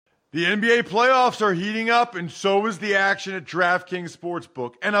The NBA playoffs are heating up, and so is the action at DraftKings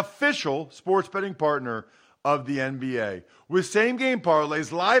Sportsbook, an official sports betting partner of the NBA. With same-game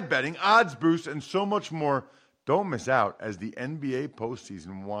parlays, live betting, odds boosts, and so much more, don't miss out as the NBA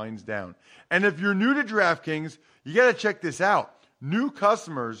postseason winds down. And if you're new to DraftKings, you got to check this out. New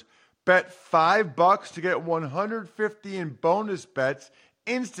customers bet $5 to get $150 in bonus bets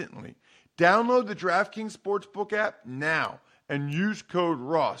instantly. Download the DraftKings Sportsbook app now and use code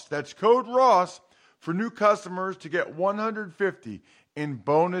ROSS. That's code ROSS for new customers to get $150 in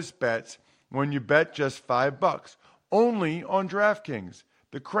bonus bets when you bet just $5. Only on DraftKings.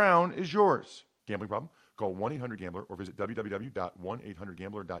 The crown is yours. Gambling problem? Call 1-800-GAMBLER or visit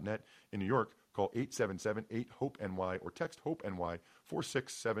www.1800gambler.net. In New York, call 877-8-HOPE-NY or text HOPE-NY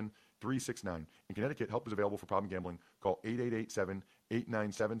 467-369. In Connecticut, help is available for problem gambling. Call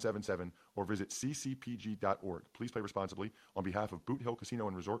 888-7-897-7777 or visit ccpg.org. Please play responsibly on behalf of Boot Hill Casino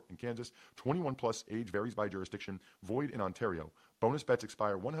and Resort in Kansas. 21 plus, age varies by jurisdiction. Void in Ontario. Bonus bets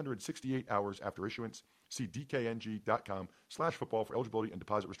expire 168 hours after issuance. See dkng.com/football for eligibility and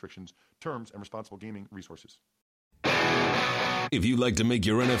deposit restrictions, terms, and responsible gaming resources. If you'd like to make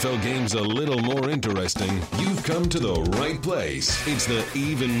your NFL games a little more interesting, you've come to the right place. It's the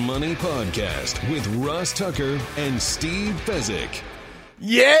Even Money Podcast with Ross Tucker and Steve Fezzik.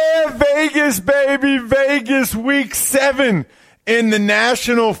 Yeah, Vegas, baby. Vegas Week 7 in the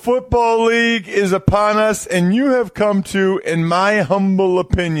National Football League is upon us, and you have come to, in my humble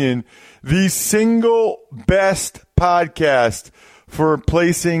opinion, the single best podcast for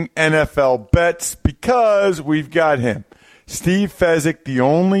placing NFL bets because we've got him. Steve Fezzik, the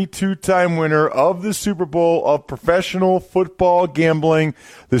only two-time winner of the Super Bowl of professional football gambling,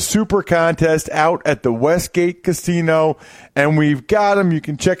 the Super Contest out at the Westgate Casino. And we've got him. You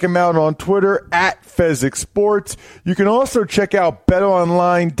can check him out on Twitter at Fezzik Sports. You can also check out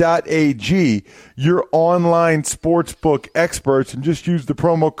betonline.ag, your online sportsbook experts, and just use the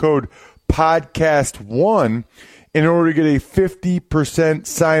promo code podcast1 in order to get a 50%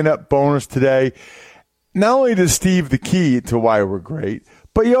 sign-up bonus today. Not only does Steve the key to why we're great,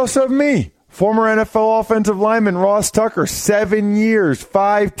 but you also have me, former NFL offensive lineman Ross Tucker, 7 years,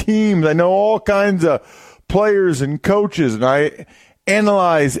 5 teams. I know all kinds of players and coaches, and I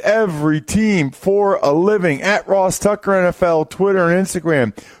analyze every team for a living at Ross Tucker NFL, Twitter and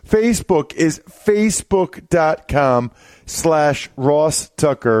Instagram. Facebook is facebook.com/Ross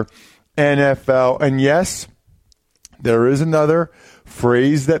Tucker NFL. And yes, there is another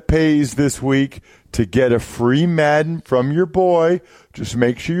phrase that pays this week. To get a free Madden from your boy, just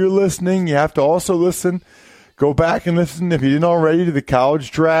make sure you're listening. You have to also listen. Go back and listen, if you didn't already, to the College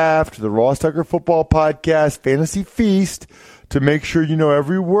Draft, to the Ross Tucker Football Podcast, Fantasy Feast, to make sure you know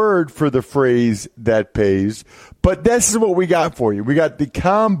every word for the phrase that pays. But this is what we got for you. We got the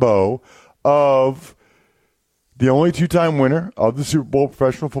combo of the only two-time winner of the Super Bowl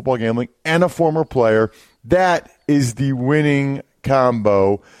professional football gambling and a former player. That is the winning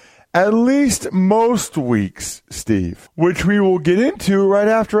combo. At least most weeks, Steve, which we will get into right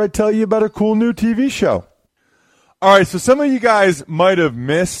after I tell you about a cool new TV show. All right, so some of you guys might have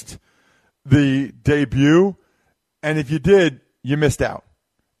missed the debut, and if you did, you missed out.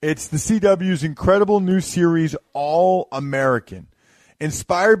 It's the CW's incredible new series, All American,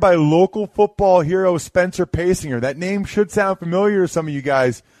 inspired by local football hero Spencer Pasinger. That name should sound familiar to some of you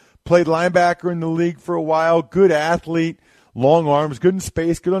guys. Played linebacker in the league for a while, good athlete. Long arms, good in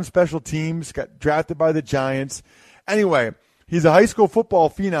space, good on special teams, got drafted by the Giants. Anyway, he's a high school football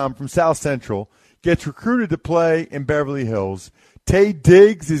phenom from South Central, gets recruited to play in Beverly Hills. Tay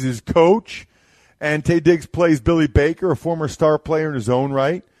Diggs is his coach, and Tay Diggs plays Billy Baker, a former star player in his own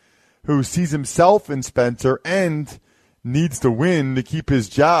right, who sees himself in Spencer and needs to win to keep his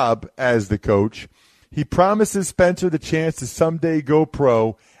job as the coach. He promises Spencer the chance to someday go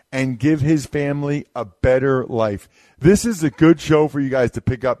pro and give his family a better life. This is a good show for you guys to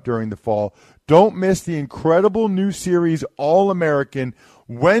pick up during the fall. Don't miss the incredible new series, All American,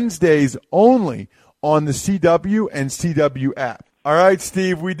 Wednesdays only on the CW and CW app. All right,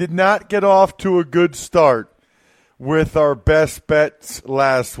 Steve, we did not get off to a good start with our best bets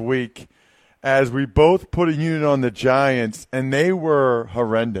last week as we both put a unit on the Giants, and they were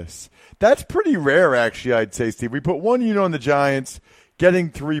horrendous. That's pretty rare, actually, I'd say, Steve. We put one unit on the Giants, getting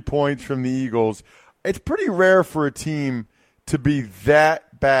 3 points from the Eagles. It's pretty rare for a team to be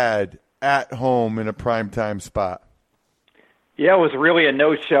that bad at home in a primetime spot. Yeah, it was really a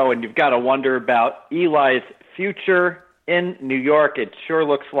no-show, and you've got to wonder about Eli's future in New York. It sure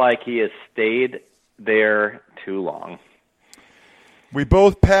looks like he has stayed there too long. We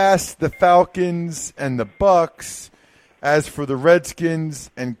both passed the Falcons and the Bucks, As for the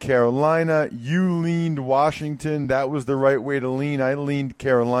Redskins and Carolina, you leaned Washington. That was the right way to lean. I leaned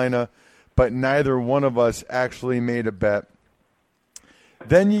Carolina, but neither one of us actually made a bet.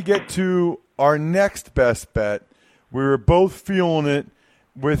 Then you get to our next best bet. We were both feeling it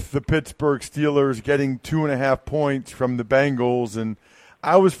with the Pittsburgh Steelers getting 2.5 points from the Bengals, and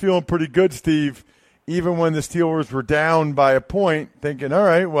I was feeling pretty good, Steve, even when the Steelers were down by a point, thinking, all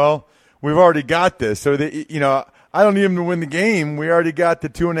right, well, we've already got this. So, I don't need them to win the game. We already got the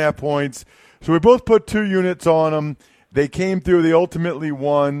 2.5 points. So we both put 2 units on them. They came through. They ultimately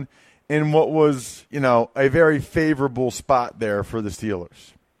won in what was, a very favorable spot there for the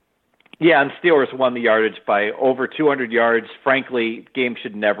Steelers. Yeah, and Steelers won the yardage by over 200 yards. Frankly, game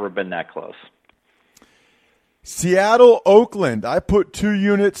should never have been that close. Seattle, Oakland. I put 2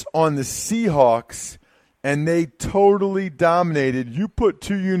 units on the Seahawks, and they totally dominated. You put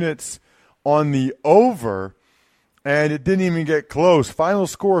 2 units on the over, and it didn't even get close. Final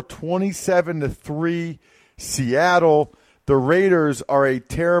score 27-3, Seattle. The Raiders are a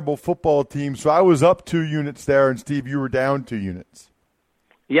terrible football team, so I was up 2 units there, and Steve, you were down 2 units.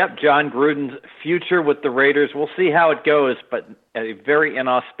 Yep, John Gruden's future with the Raiders. We'll see how it goes, but a very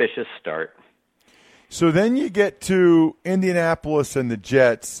inauspicious start. So then you get to Indianapolis and the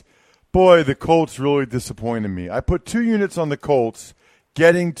Jets. Boy, the Colts really disappointed me. I put 2 units on the Colts,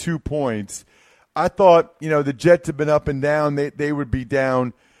 getting 2 points. I thought, the Jets had been up and down. They would be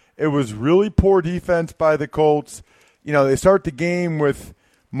down. It was really poor defense by the Colts. They start the game with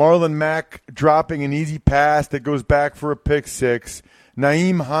Marlon Mack dropping an easy pass that goes back for a pick 6.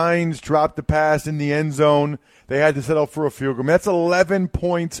 Nyheim Hines dropped the pass in the end zone. They had to settle for a field goal. That's 11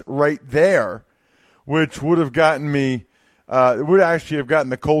 points right there, which would have gotten me it would actually have gotten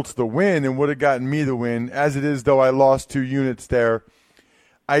the Colts the win and would have gotten me the win. As it is, though, I lost 2 units there.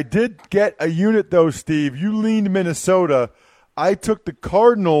 I did get a unit, though, Steve. You leaned Minnesota. I took the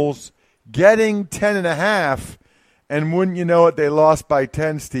Cardinals getting 10.5, and wouldn't you know it, they lost by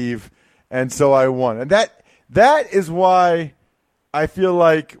 10, Steve, and so I won. And that is why I feel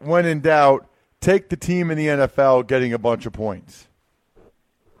like, when in doubt, take the team in the NFL getting a bunch of points.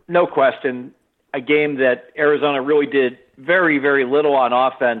 No question. A game that Arizona really did very, very little on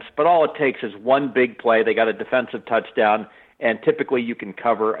offense, but all it takes is one big play. They got a defensive touchdown, and typically you can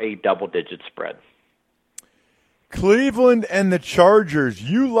cover a double-digit spread. Cleveland and the Chargers.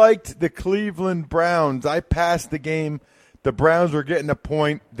 You liked the Cleveland Browns. I passed the game. The Browns were getting a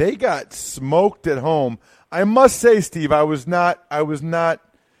point. They got smoked at home. I must say, Steve, I was not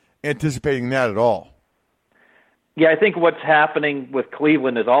anticipating that at all. Yeah, I think what's happening with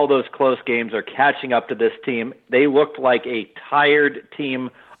Cleveland is all those close games are catching up to this team. They looked like a tired team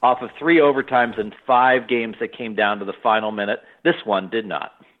off of 3 overtimes and 5 games that came down to the final minute. This one did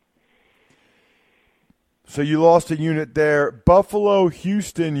not. So you lost a unit there. Buffalo,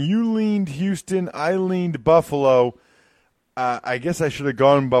 Houston. You leaned Houston. I leaned Buffalo. I guess I should have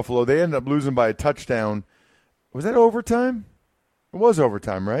gone Buffalo. They ended up losing by a touchdown. Was that overtime? It was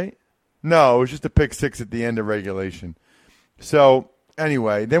overtime, right? No, it was just a pick 6 at the end of regulation. So,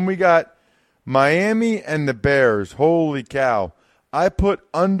 anyway, then we got Miami and the Bears. Holy cow. I put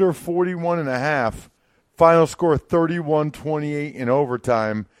under 41.5. Final score 31-28 in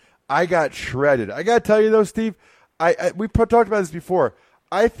overtime. I got shredded. I got to tell you, though, Steve, we talked about this before.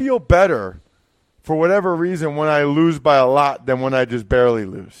 I feel better, for whatever reason, when I lose by a lot than when I just barely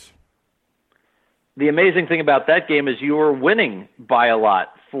lose. The amazing thing about that game is you were winning by a lot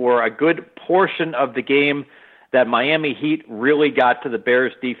for a good portion of the game. That Miami Heat really got to the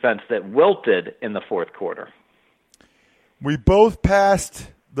Bears defense that wilted in the fourth quarter. We both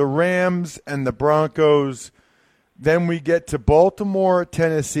passed the Rams and the Broncos. Then we get to Baltimore,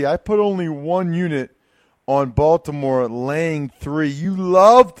 Tennessee. I put only 1 unit on Baltimore, laying 3. You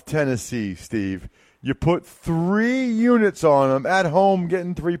loved Tennessee, Steve. You put 3 units on them at home,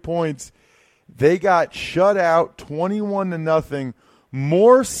 getting 3 points. They got shut out 21-0.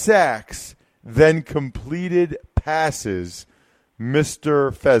 More sacks than completed passes,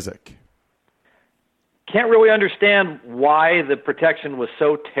 Mr. Fezzik. Can't really understand why the protection was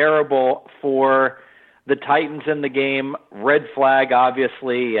so terrible for the Titans in the game. Red flag,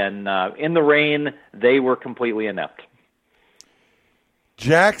 obviously, and in the rain, they were completely inept.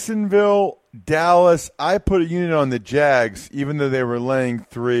 Jacksonville, Dallas. I put a unit on the Jags, even though they were laying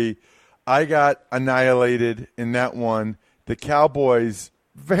 3. I got annihilated in that one. The Cowboys,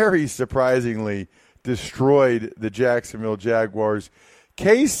 very surprisingly, destroyed the Jacksonville Jaguars.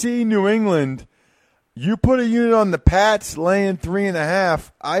 KC, New England. You put a unit on the Pats, laying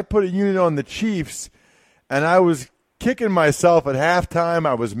 3.5. I put a unit on the Chiefs, and I was kicking myself at halftime.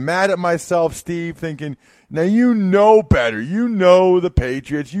 I was mad at myself, Steve, thinking, Now you know better. You know the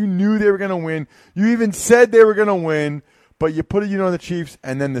Patriots. You knew they were going to win. You even said they were going to win, but you put a unit on the Chiefs,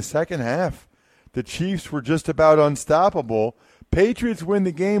 and then the second half, the Chiefs were just about unstoppable. Patriots win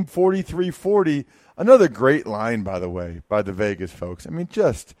the game 43-40. Another great line, by the way, by the Vegas folks. I mean,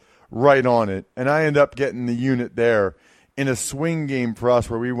 just right on it. And I end up getting the unit there in a swing game for us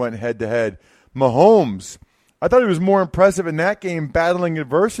where we went head-to-head. Mahomes, I thought he was more impressive in that game battling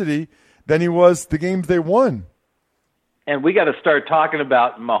adversity than he was the games they won. And we got to start talking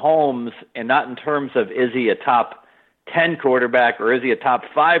about Mahomes, and not in terms of is he a top 10 quarterback or is he a top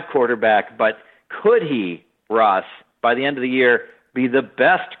 5 quarterback, but could he, Ross, by the end of the year, be the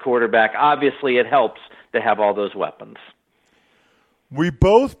best quarterback? Obviously, it helps to have all those weapons. We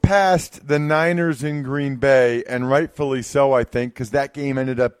both passed the Niners in Green Bay, and rightfully so, I think, because that game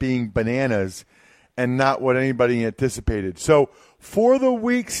ended up being bananas and not what anybody anticipated. So for the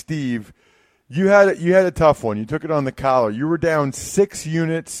week, Steve, you had a tough one. You took it on the collar. You were down 6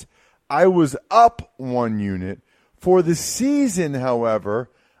 units. I was up 1 unit. For the season, however,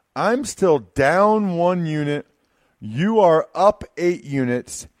 I'm still down 1 unit. You are up 8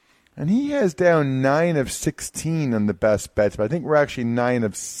 units. And he has down 9 of 16 on the best bets. But I think we're actually 9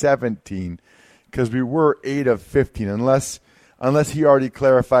 of 17 because we were 8 of 15, unless he already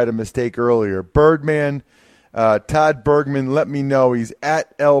clarified a mistake earlier. Birdman, Todd Bergman, let me know. He's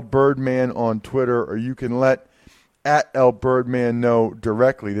at L Birdman on Twitter, or you can let at L Birdman know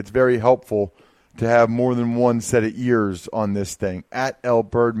directly. That's very helpful to have more than one set of ears on this thing. At L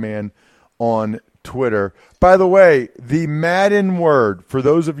Birdman on Twitter. By the way, the Madden word, for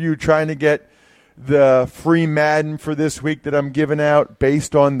those of you trying to get the free Madden for this week that I'm giving out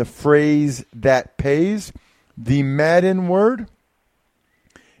based on the phrase that pays, the Madden word,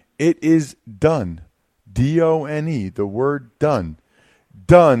 it is done. D-O-N-E, the word done.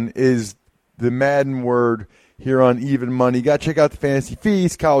 Done is the Madden word here on Even Money. You got to check out the Fantasy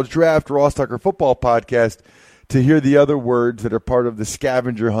Feast, College Draft, Ross Tucker Football Podcast to hear the other words that are part of the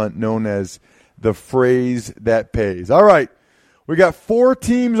scavenger hunt known as the phrase that pays. All right. We got 4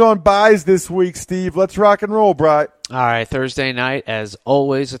 teams on buys this week, Steve. Let's rock and roll, Bri. All right, Thursday night, as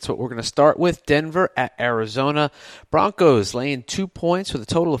always, that's what we're going to start with. Denver at Arizona. Broncos laying 2 points with a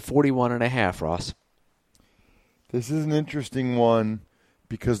total of 41.5, Ross. This is an interesting one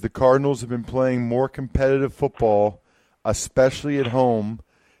because the Cardinals have been playing more competitive football, especially at home.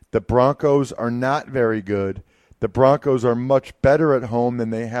 The Broncos are not very good. The Broncos are much better at home than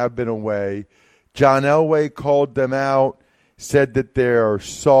they have been away. John Elway called them out, said that they are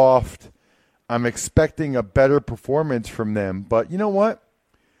soft. I'm expecting a better performance from them. But you know what?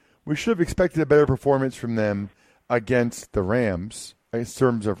 We should have expected a better performance from them against the Rams in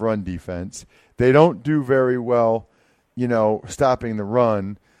terms of run defense. They don't do very well, stopping the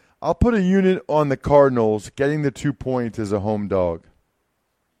run. I'll put a unit on the Cardinals, getting the 2 points as a home dog.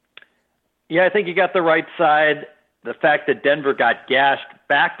 Yeah, I think you got the right side. The fact that Denver got gashed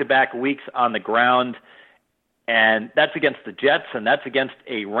back-to-back weeks on the ground, and that's against the Jets, and that's against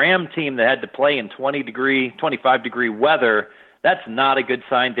a Ram team that had to play in 25-degree weather. That's not a good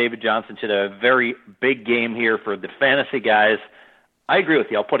sign. David Johnson should have a very big game here for the fantasy guys. I agree with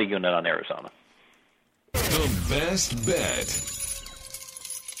you. I'll put a unit on Arizona. The best bet.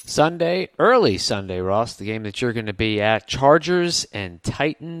 Early Sunday, Ross, the game that you're going to be at, Chargers and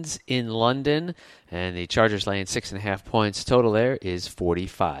Titans in London, and the Chargers laying 6.5 points. Total there is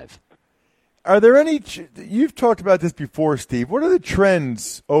 45. Are there any you've talked about this before, Steve. What are the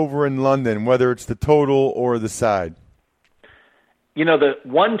trends over in London, whether it's the total or the side? The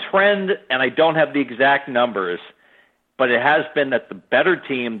one trend, and I don't have the exact numbers, but it has been that the better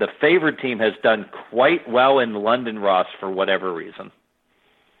team, the favored team, has done quite well in London, Ross, for whatever reason.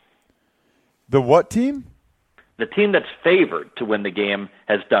 The what team? The team that's favored to win the game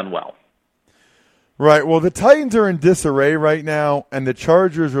has done well. Right. Well, the Titans are in disarray right now, and the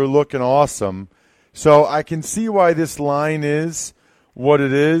Chargers are looking awesome. So I can see why this line is what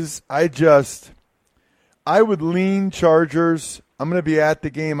it is. I would lean Chargers. I'm going to be at the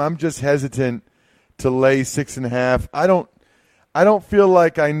game. I'm just hesitant to lay 6.5. I don't feel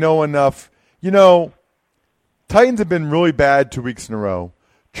like I know enough. Titans have been really bad 2 weeks in a row.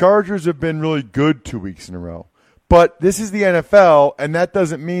 Chargers have been really good 2 weeks in a row. But this is the NFL, and that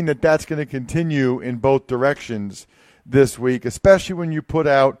doesn't mean that that's going to continue in both directions this week, especially when you put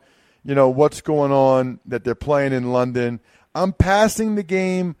out, what's going on, that they're playing in London. I'm passing the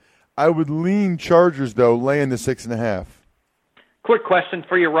game. I would lean Chargers, though, laying the 6.5. Quick question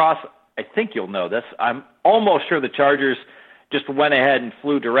for you, Ross. I think you'll know this. I'm almost sure the Chargers just went ahead and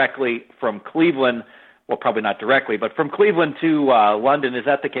flew directly from Cleveland. Well, probably not directly, but from Cleveland to London. Is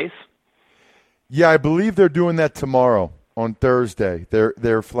that the case? Yeah, I believe they're doing that tomorrow on Thursday.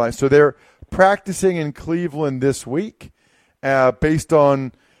 They're flying, so they're practicing in Cleveland this week. Based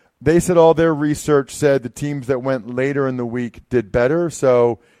on, they said all their research said the teams that went later in the week did better.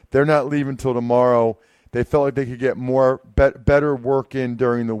 So they're not leaving till tomorrow. They felt like they could get more better work in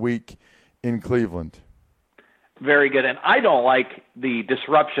during the week in Cleveland. Very good. And I don't like the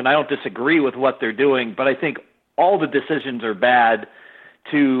disruption. I don't disagree with what they're doing, but I think all the decisions are bad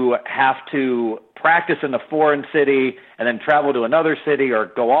to have to practice in a foreign city and then travel to another city or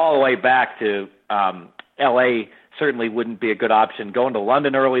go all the way back to L.A. certainly wouldn't be a good option. Going to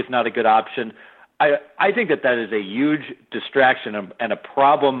London early is not a good option. I think that is a huge distraction and a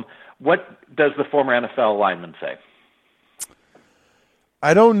problem. What does the former NFL lineman say?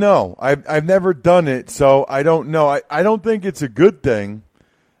 I don't know. I've never done it, so I don't know. I don't think it's a good thing,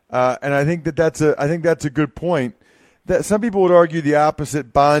 and I think that's a good point. That some people would argue the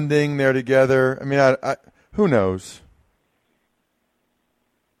opposite, bonding, they're together. I mean, who knows?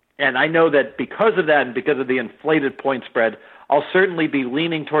 And I know that because of that and because of the inflated point spread, I'll certainly be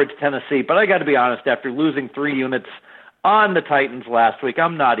leaning towards Tennessee. But I got to be honest, after losing 3 units on the Titans last week,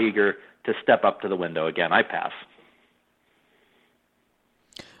 I'm not eager to step up to the window again. I pass.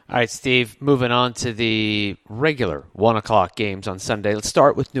 All right, Steve, moving on to the regular 1 o'clock games on Sunday. Let's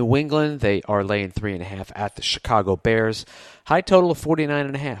start with New England. They are laying 3.5 at the Chicago Bears. High total of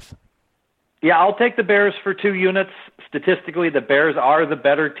 49.5. Yeah, I'll take the Bears for 2 units. Statistically, the Bears are the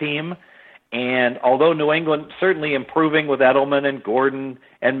better team. And although New England certainly improving with Edelman and Gordon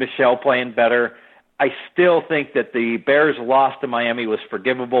and Michelle playing better, I still think that the Bears' loss to Miami was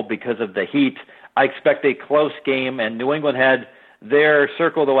forgivable because of the heat. I expect a close game, and New England had their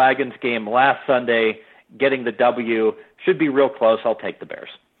Circle the Wagons game last Sunday, getting the W. Should be real close. I'll take the Bears.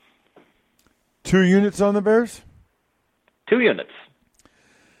 2 units on the Bears? 2 units.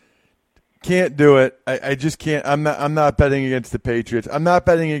 Can't do it. I just can't. I'm not betting against the Patriots. I'm not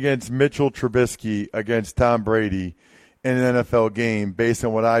betting against Mitchell Trubisky against Tom Brady in an NFL game based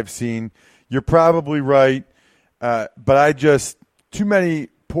on what I've seen. You're probably right, but too many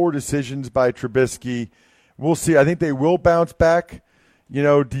poor decisions by Trubisky. We'll see. I think they will bounce back,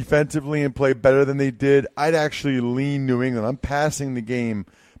 defensively and play better than they did. I'd actually lean New England. I'm passing the game,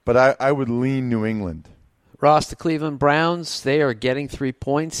 but I would lean New England. Ross, the Cleveland Browns, they are getting 3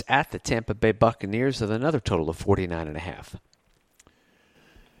 points at the Tampa Bay Buccaneers with another total of 49.5.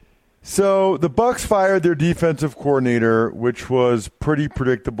 So the Bucs fired their defensive coordinator, which was pretty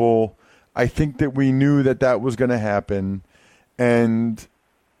predictable. I think that we knew that was going to happen, and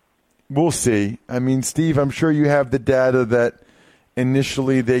we'll see. I mean, Steve, I'm sure you have the data that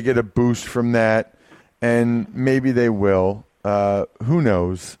initially they get a boost from that, and maybe they will. Who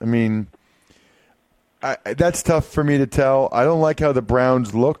knows? I mean, that's tough for me to tell. I don't like how the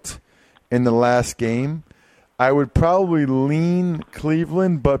Browns looked in the last game. I would probably lean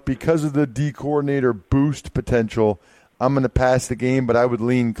Cleveland, but because of the D coordinator boost potential, I'm going to pass the game, but I would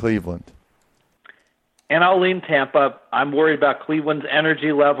lean Cleveland. And I'll lean Tampa. I'm worried about Cleveland's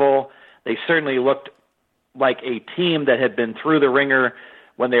energy level. They certainly looked like a team that had been through the ringer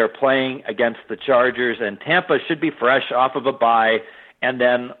when they were playing against the Chargers, and Tampa should be fresh off of a bye, and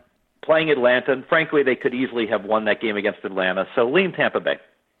then playing Atlanta, and frankly, they could easily have won that game against Atlanta. So lean Tampa Bay.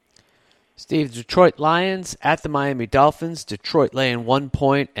 Steve, Detroit Lions at the Miami Dolphins. Detroit laying 1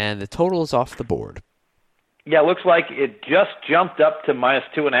 point, and the total is off the board. Yeah, it looks like it just jumped up to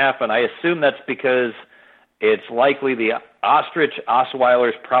 -2.5, and I assume that's because it's likely the Ostrich Osweiler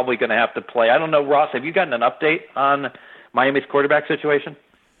is probably going to have to play. I don't know, Ross, have you gotten an update on Miami's quarterback situation?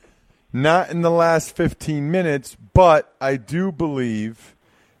 Not in the last 15 minutes, but I do believe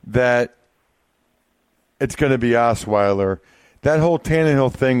that it's going to be Osweiler. That whole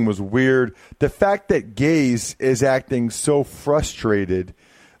Tannehill thing was weird. The fact that Gaze is acting so frustrated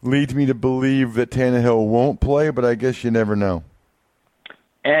leads me to believe that Tannehill won't play, but I guess you never know.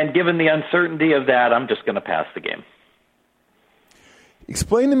 And given the uncertainty of that, I'm just going to pass the game.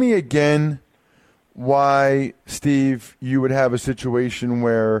 Explain to me again why, Steve, you would have a situation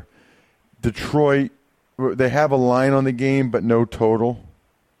where Detroit, they have a line on the game but no total.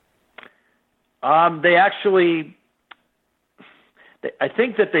 I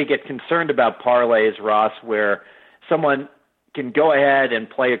think that they get concerned about parlays, Ross, where someone can go ahead and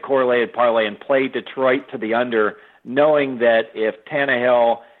play a correlated parlay and play Detroit to the under, knowing that if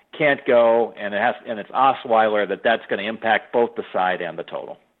Tannehill can't go and it's Osweiler, that's going to impact both the side and the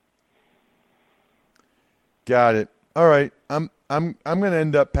total. Got it. All right. I'm going to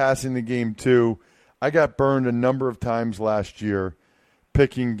end up passing the game too. I got burned a number of times last year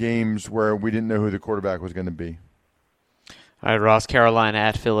picking games where we didn't know who the quarterback was going to be. All right, Ross, Carolina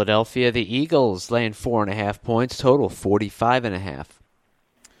at Philadelphia. The Eagles laying 4.5 points, total 45.5.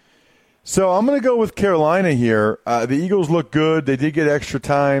 So I'm going to go with Carolina here. The Eagles look good. They did get extra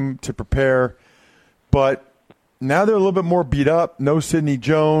time to prepare, but now they're a little bit more beat up. No Sidney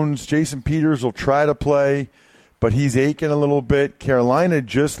Jones. Jason Peters will try to play, but he's aching a little bit. Carolina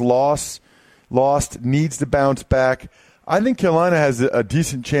just lost, needs to bounce back. I think Carolina has a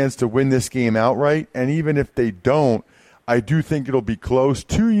decent chance to win this game outright, and even if they don't, I do think it'll be close.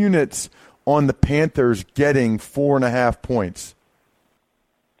 2 units on the Panthers getting 4.5 points.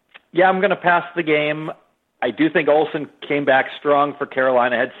 Yeah, I'm going to pass the game. I do think Olsen came back strong for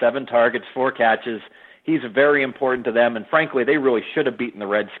Carolina, had 7 targets, 4 catches. He's very important to them, and frankly, they really should have beaten the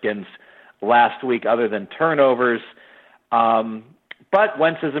Redskins last week other than turnovers. But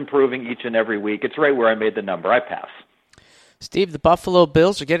Wentz is improving each and every week. It's right where I made the number. I pass. Steve, the Buffalo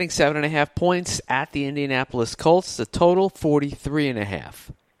Bills are getting 7.5 points at the Indianapolis Colts. The total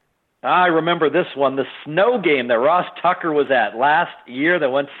 43.5. I remember this one, the snow game that Ross Tucker was at last year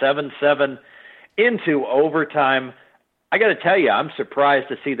that went 7-7 into overtime. I got to tell you, I'm surprised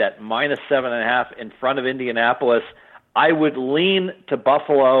to see that minus 7.5 in front of Indianapolis. I would lean to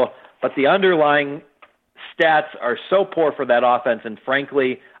Buffalo, but the underlying stats are so poor for that offense, and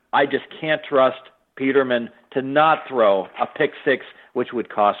frankly, I just can't trust Peterman to not throw a pick six, which would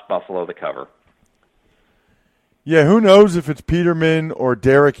cost Buffalo the cover. Yeah, who knows if it's Peterman or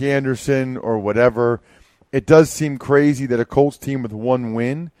Derek Anderson or whatever. It does seem crazy that a Colts team with 1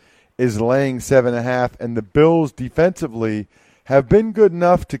 win is laying 7.5, and the Bills defensively have been good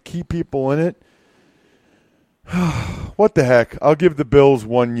enough to keep people in it. What the heck? I'll give the Bills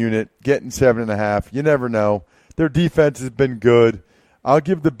 1 unit, getting 7.5. You never know. Their defense has been good. I'll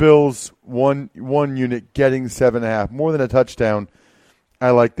give the Bills one unit, getting 7.5. More than a touchdown. I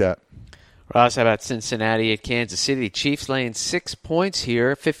like that. Ross, how about Cincinnati at Kansas City? Chiefs laying 6 points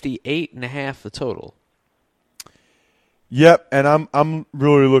here, 58.5 the total. Yep, and I'm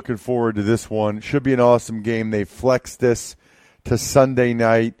really looking forward to this one. Should be an awesome game. They flexed this to Sunday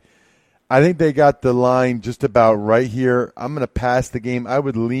night. I think they got the line just about right here. I'm going to pass the game. I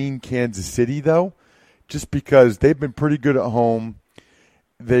would lean Kansas City, though, just because they've been pretty good at home.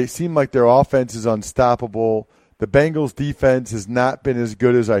 They seem like their offense is unstoppable. The Bengals' defense has not been as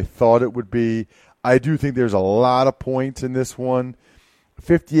good as I thought it would be. I do think there's a lot of points in this one.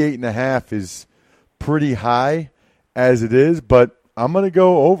 58.5 is pretty high as it is, but I'm going to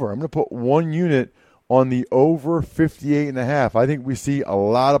go over. I'm going to put 1 unit on the over 58.5. I think we see a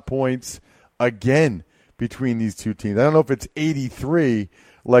lot of points again between these two teams. I don't know if it's 83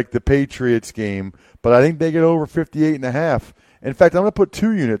 like the Patriots game, but I think they get over 58.5. In fact, I'm going to put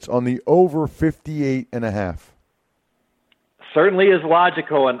 2 units on the over 58.5. Certainly is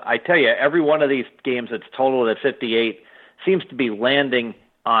logical, and I tell you, every one of these games that's totaled at 58 seems to be landing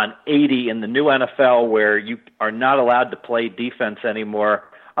on 80 in the new NFL, where you are not allowed to play defense anymore.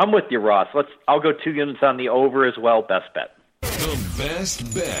 I'm with you, Ross. I'll go 2 units on the over as well. Best bet. The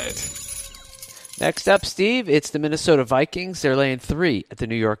best bet. Next up, Steve, it's the Minnesota Vikings. They're laying 3 at the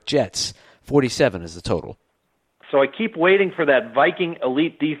New York Jets. 47 is the total. So I keep waiting for that Viking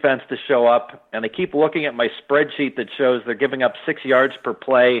elite defense to show up, and I keep looking at my spreadsheet that shows they're giving up 6 yards per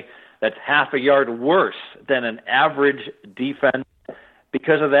play. That's half a yard worse than an average defense.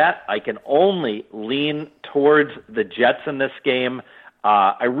 Because of that, I can only lean towards the Jets in this game.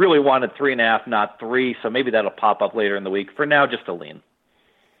 I really wanted 3.5, not 3, so maybe that'll pop up later in the week. For now, just a lean.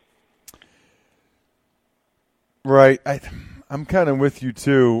 Right. I'm kind of with you,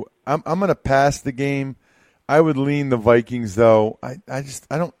 too. I'm going to pass the game. I would lean the Vikings, though. I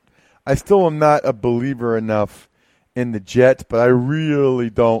still am not a believer enough in the Jets, but I really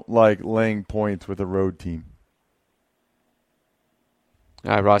don't like laying points with a road team.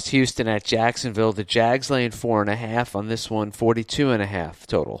 All right, Ross, Houston at Jacksonville. The Jags laying 4.5 on this one, 42.5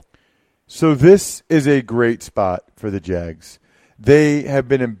 total. So this is a great spot for the Jags. They have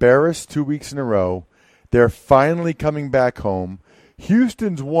been embarrassed 2 weeks in a row. They're finally coming back home.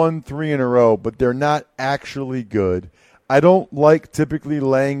 Houston's won 3 in a row, but they're not actually good. I don't like typically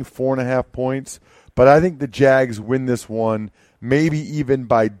laying 4.5 points, but I think the Jags win this one, maybe even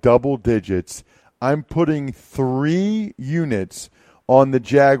by double digits. I'm putting 3 units on the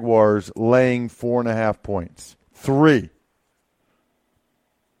Jaguars laying 4.5 points. 3.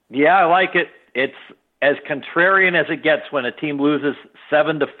 Yeah, I like it. It's as contrarian as it gets when a team loses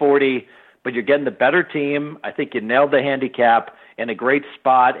 7-40, but you're getting the better team. I think you nailed the handicap in a great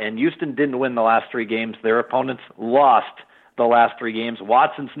spot, and Houston didn't win the last 3 games. Their opponents lost the last 3 games.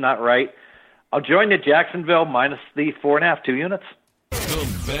 Watson's not right. I'll join you, Jacksonville, minus the 4.5, 2 units.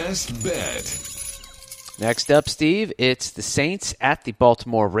 The best bet. Next up, Steve, it's the Saints at the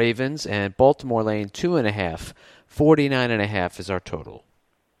Baltimore Ravens, and Baltimore laying 2.5. 49.5 is our total.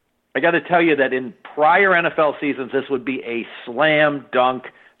 I got to tell you that in prior NFL seasons, this would be a slam dunk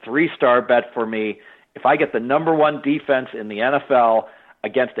 3-star bet for me. If I get the number one defense in the NFL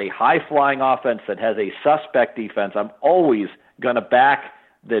against a high-flying offense that has a suspect defense, I'm always going to back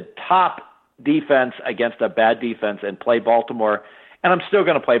the top defense against a bad defense and play Baltimore. And I'm still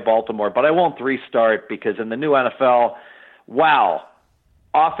going to play Baltimore, but I won't 3-star it because in the new NFL, wow,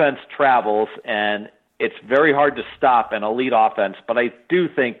 offense travels, and it's very hard to stop an elite offense. But I do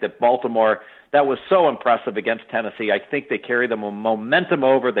think that Baltimore, that was so impressive against Tennessee. I think they carry the momentum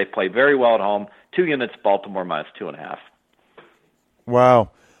over. They play very well at home. 2 units, Baltimore -2.5. Wow.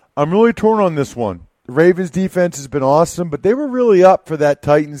 I'm really torn on this one. The Ravens defense has been awesome, but they were really up for that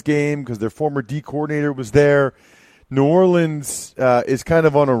Titans game because their former D coordinator was there. New Orleans is kind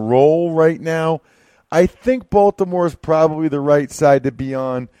of on a roll right now. I think Baltimore is probably the right side to be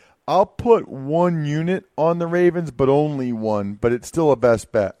on. I'll put 1 unit on the Ravens, but only one, but it's still a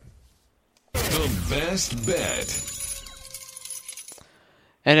best bet. The best bet.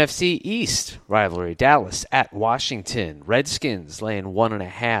 NFC East rivalry, Dallas at Washington. Redskins laying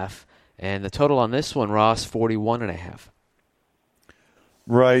 1.5. And the total on this one, Ross, 41.5.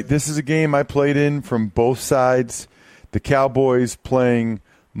 Right. This is a game I played in from both sides. The Cowboys playing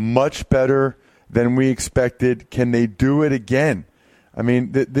much better than we expected. Can they do it again? I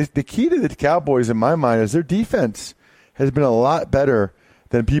mean, the key to the Cowboys, in my mind, is their defense has been a lot better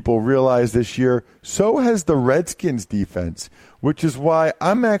than people realize this year. So has the Redskins defense, which is why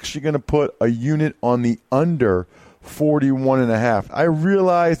I'm actually going to put a unit on the under 41.5. I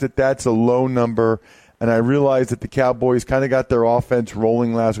realize that that's a low number, and I realize that the Cowboys kind of got their offense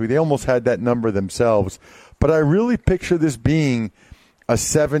rolling last week. They almost had that number themselves. But I really picture this being a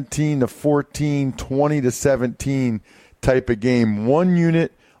 17-14, 20-17 type of game. 1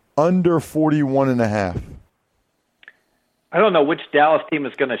 unit under 41.5. I don't know which Dallas team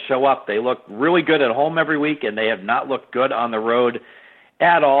is going to show up. They look really good at home every week, and they have not looked good on the road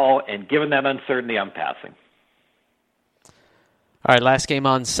at all. And given that uncertainty, I'm passing. All right, last game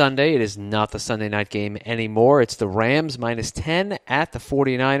on Sunday. It is not the Sunday night game anymore. It's the Rams -10 at the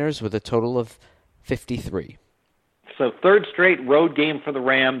 49ers with a total of 53. So third straight road game for the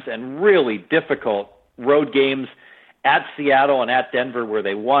Rams, and really difficult road games at Seattle and at Denver where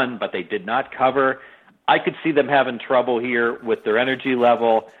they won, but they did not cover. I could see them having trouble here with their energy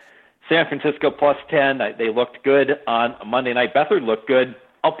level. San Francisco +10. They looked good on Monday night. Beathard looked good.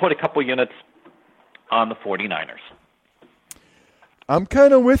 I'll put a couple units on the 49ers. I'm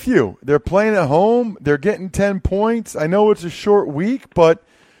kind of with you. They're playing at home. They're getting 10 points. I know it's a short week, but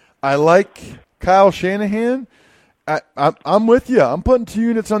I like Kyle Shanahan. I'm with you. I'm putting 2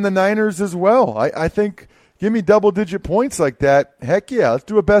 units on the Niners as well. I think give me double-digit points like that. Heck yeah, let's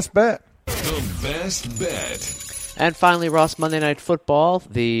do a best bet. The best bet. And finally, Ross, Monday Night Football,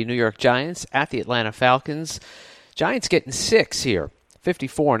 the New York Giants at the Atlanta Falcons. Giants getting 6 here,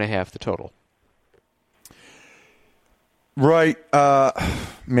 54.5 the total. Right.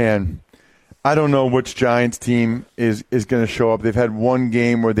 Man, I don't know which Giants team is going to show up. They've had one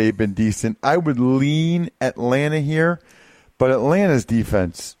game where they've been decent. I would lean Atlanta here, but Atlanta's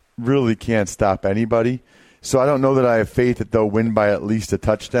defense really can't stop anybody. So I don't know that I have faith that they'll win by at least a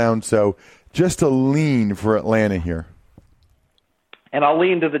touchdown. So just a lean for Atlanta here. And I'll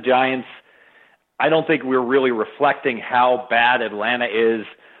lean to the Giants. I don't think we're really reflecting how bad Atlanta is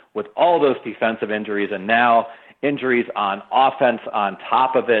with all those defensive injuries and now injuries on offense on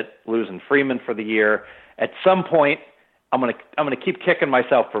top of it, losing Freeman for the year. At some point, I'm gonna keep kicking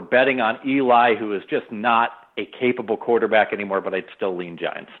myself for betting on Eli, who is just not a capable quarterback anymore, but I'd still lean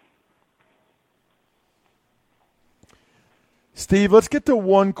Giants. Steve, let's get to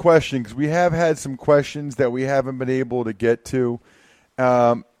one question because we have had some questions that we haven't been able to get to.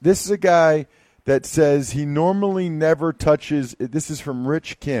 This is a guy that says he normally never touches – this is from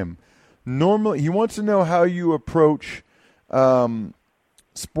Rich Kim. Normally, he wants to know how you approach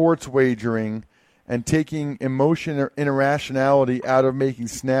sports wagering and taking emotion or irrationality out of making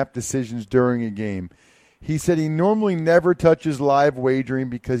snap decisions during a game. He said he normally never touches live wagering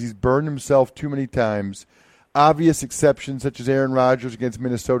because he's burned himself too many times. Obvious exceptions such as Aaron Rodgers against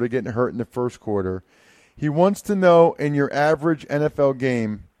Minnesota getting hurt in the first quarter. He wants to know, in your average NFL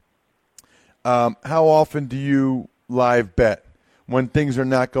game, how often do you live bet when things are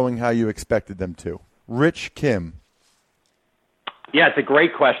not going how you expected them to? Rich Kim. Yeah, it's a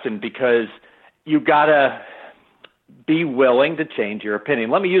great question because you got to be willing to change your opinion.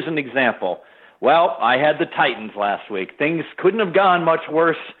 Let me use an example. Well, I had the Titans last week. Things couldn't have gone much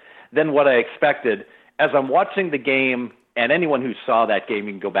worse than what I expected. as I'm watching the game, and anyone who saw that game,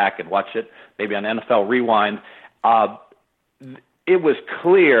 you can go back and watch it, maybe on NFL Rewind, it was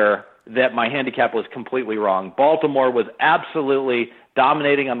clear that my handicap was completely wrong. Baltimore was absolutely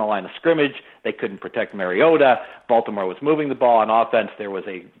dominating on the line of scrimmage. They couldn't protect Mariota. Baltimore was moving the ball on offense. There was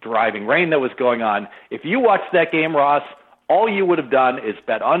a driving rain that was going on. If you watched that game, Ross, all you would have done is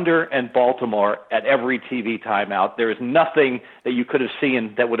bet under and Baltimore at every TV timeout. There is nothing that you could have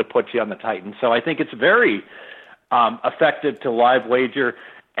seen that would have put you on the Titans. So I think it's very effective to live wager.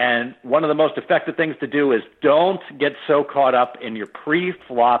 And one of the most effective things to do is don't get so caught up in your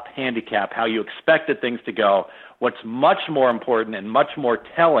pre-flop handicap, how you expected things to go. What's much more important and much more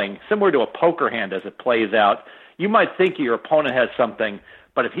telling, similar to a poker hand as it plays out, you might think your opponent has something,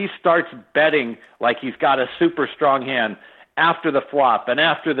 but if he starts betting like he's got a super strong hand after the flop and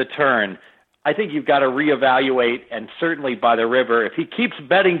after the turn, I think you've got to reevaluate, and certainly by the river. If he keeps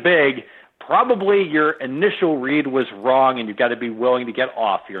betting big, probably your initial read was wrong, and you've got to be willing to get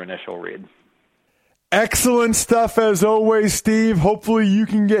off your initial read. Excellent stuff as always, Steve. Hopefully you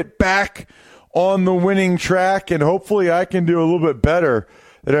can get back on the winning track, and hopefully I can do a little bit better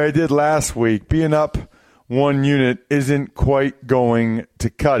than I did last week. Being up 1 unit isn't quite going to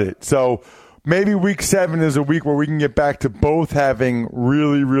cut it. So maybe week 7 is a week where we can get back to both having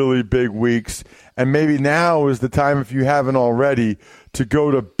really, really big weeks. And maybe now is the time, if you haven't already, to go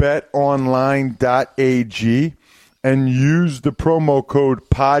to betonline.ag and use the promo code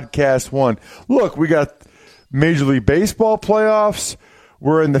podcast1. Look, we got Major League Baseball playoffs.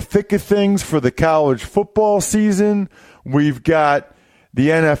 We're in the thick of things for the college football season. We've got the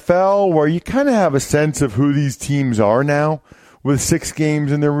NFL, where you kind of have a sense of who these teams are now with 6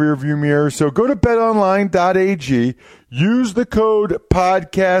 games in their rearview mirror. So go to betonline.ag, use the code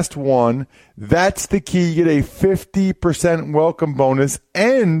podcast1. That's the key. You get a 50% welcome bonus,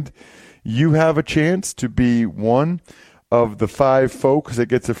 and you have a chance to be one of the 5 folks that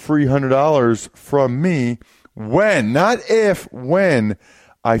gets a free $100 from me when, not if, when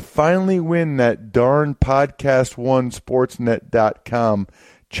I finally win that darn podcast1sportsnet.com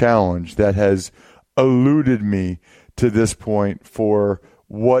challenge that has eluded me to this point for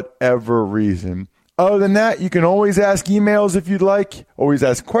whatever reason. Other than that, you can always ask emails if you'd like. Always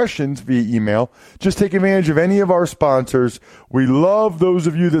ask questions via email. Just take advantage of any of our sponsors. We love those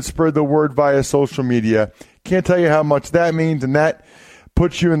of you that spread the word via social media. Can't tell you how much that means, and that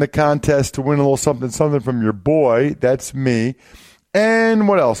puts you in the contest to win a little something from your boy. That's me. And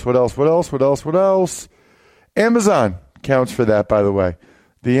what else? Amazon counts for that, by the way.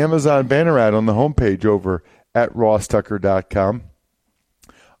 The Amazon banner ad on the homepage over at rosstucker.com.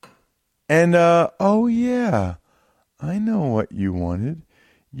 And, oh yeah, I know what you wanted.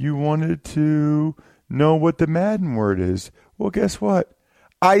 You wanted to know what the Madden word is. Well, guess what?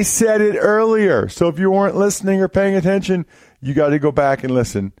 I said it earlier. So if you weren't listening or paying attention, you got to go back and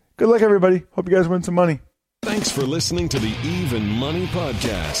listen. Good luck, everybody. Hope you guys win some money. Thanks for listening to the Even Money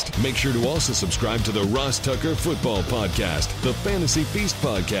Podcast. Make sure to also subscribe to the Ross Tucker Football Podcast, the Fantasy Feast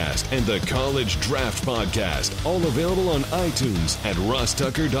Podcast, and the College Draft Podcast. All available on iTunes at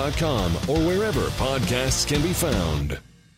rosstucker.com or wherever podcasts can be found.